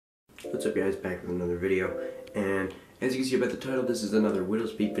What's up guys, back with another video, and as you can see by the title, this is another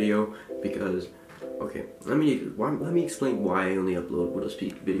Widow's Peak video because, okay, let me explain why I only upload Widow's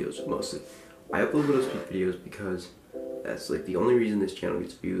Peak videos mostly. I upload Widow's Peak videos because that's like the only reason this channel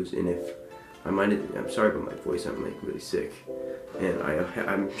gets views, and if I'm sorry about my voice, I'm like really sick, and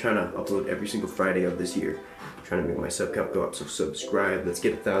I'm trying to upload every single Friday of this year, trying to make my sub count go up, so subscribe, let's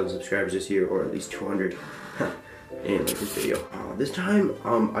get 1,000 subscribers this year, or at least 200. And like this video. This time,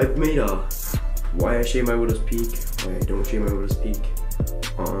 I've made a why I shave my Widow's Peak, why I don't shave my Widow's Peak,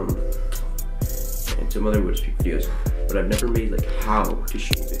 and some other Widow's Peak videos. But I've never made like how to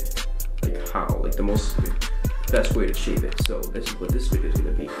shave it, like the best way to shave it. So this is what this video is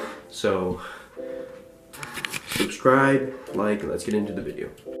gonna be. So subscribe, like, and let's get into the video.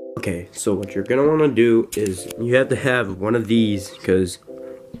 Okay, so what you're gonna want to do is you have to have one of these because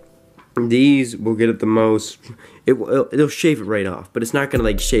these will get it the most. It'll shave it right off, but it's not gonna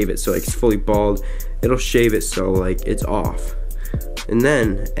like shave it so like it's fully bald. It'll shave it so like it's off. And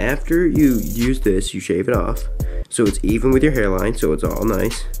then after you use this, you shave it off so it's even with your hairline, so it's all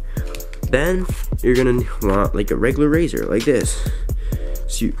nice. Then you're gonna want like a regular razor like this.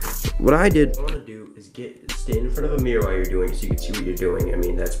 So what I want to do is stand in front of a mirror while you're doing it so you can see what you're doing. I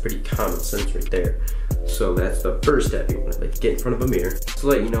mean, that's pretty common sense right there. So that's the first step. You want to like get in front of a mirror. To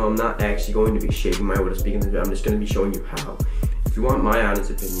let you know, I'm not actually going to be shaving my Widow's Peak. I'm just going to be showing you how. If you want my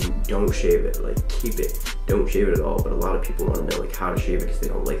honest opinion, don't shave it. Like, keep it. Don't shave it at all. But a lot of people want to know like how to shave it because they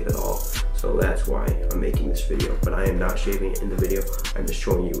don't like it at all. So that's why I'm making this video. But I am not shaving it in the video. I'm just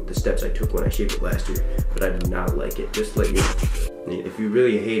showing you the steps I took when I shaved it last year. But I did not like it. Just to let you know. If you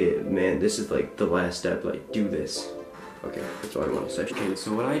really hate it, man, this is like the last step. Like, do this. Okay, that's all I want to say. Okay,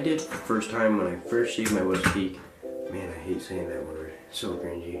 so what I did the first time when I first shaved my Widow's Peak, man, I hate saying that word. It's so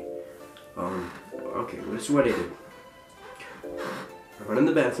cringy. Okay, this is what I did. I went in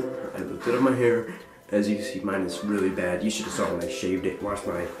the bathroom, I lifted up my hair. As you can see, mine is really bad. You should have saw when I shaved it.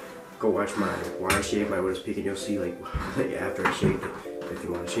 Go watch my why I shaved my Widow's Peak, and you'll see like after I shaved it, if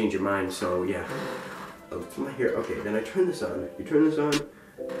you want to change your mind. So yeah, I lifted my hair. Okay, then I turn this on. You turn this on.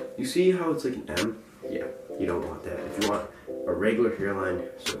 You see how it's like an M? Yeah, you don't want that. If you want a regular hairline,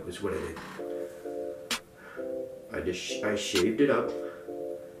 so this is what I did. I shaved it up.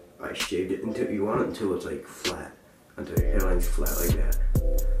 I shaved it until it's like flat, until your hairline's flat like that.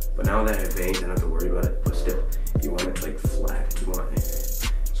 But now that I have bangs, I don't have to worry about it. But still, you want it like flat. You want it.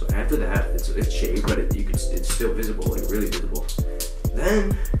 So after that, it's shaved, but it's still visible, like really visible.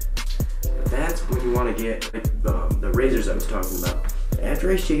 Then that's when you want to get like, the razors I was talking about.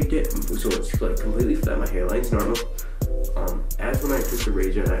 After I shaved it, so it's like completely flat, my hairline's normal. That's when I took the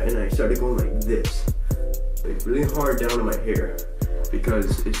razor and I started going like this, like really hard down on my hair,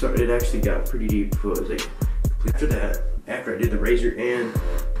 because it actually got pretty deep. So it was like after that, after I did the razor and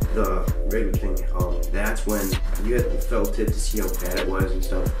the regular thing, that's when you had felt it to see how bad it was and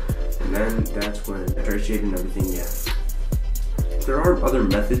stuff. And then that's when after I shaved and everything, yeah. There are other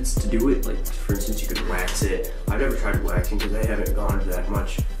methods to do it, like for instance you could wax it. I've never tried waxing because I haven't gone that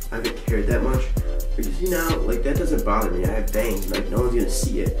much. I haven't cared that much. But you see now, like that doesn't bother me. I have bangs, like no one's gonna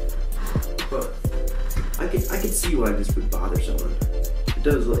see it. But I could see why this would bother someone. It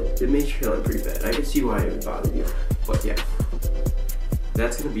does, like, it makes your hairline pretty bad. I could see why it would bother you. But yeah,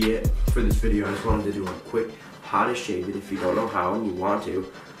 that's gonna be it for this video. I just wanted to do a quick how to shave it if you don't know how and you want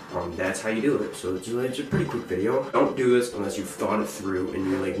to. That's how you do it. So it's a pretty quick video. Don't do this unless you've thought it through and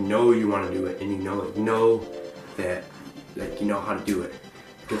you like know you want to do it and you know that like you know how to do it.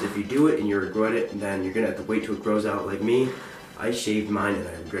 Because if you do it and you regret it, then you're gonna have to wait till it grows out. Like me, I shaved mine and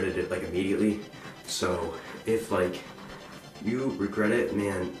I regretted it like immediately. So if like you regret it,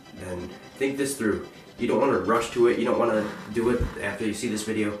 man, then think this through. You don't want to rush to it. You don't want to do it after you see this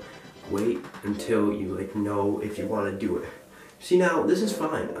video. Wait until you like know if you want to do it. See now, this is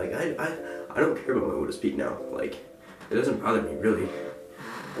fine. Like I don't care about my Widow's Peak now. Like it doesn't bother me really.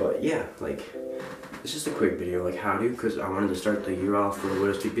 But yeah, like it's just a quick video, like how to, because I wanted to start the year off with a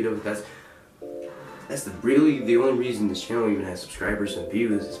Widow's Peak video. That's really the only reason this channel even has subscribers and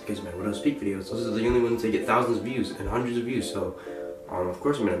views is because of my Widow's Peak videos. Those are the only ones that get thousands of views and hundreds of views. So of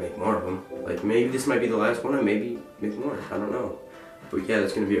course I'm gonna make more of them. Like maybe this might be the last one, and maybe make more. I don't know. But yeah,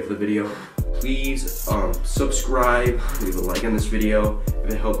 that's gonna be it for the video. Please subscribe, leave a like on this video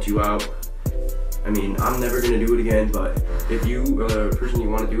if it helped you out. I mean, I'm never gonna do it again, but if you are a person you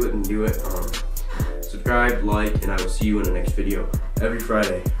want to do it, then do it. Subscribe, like, and I will see you in the next video every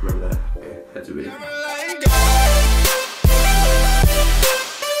Friday. Remember that. Okay, that's a video.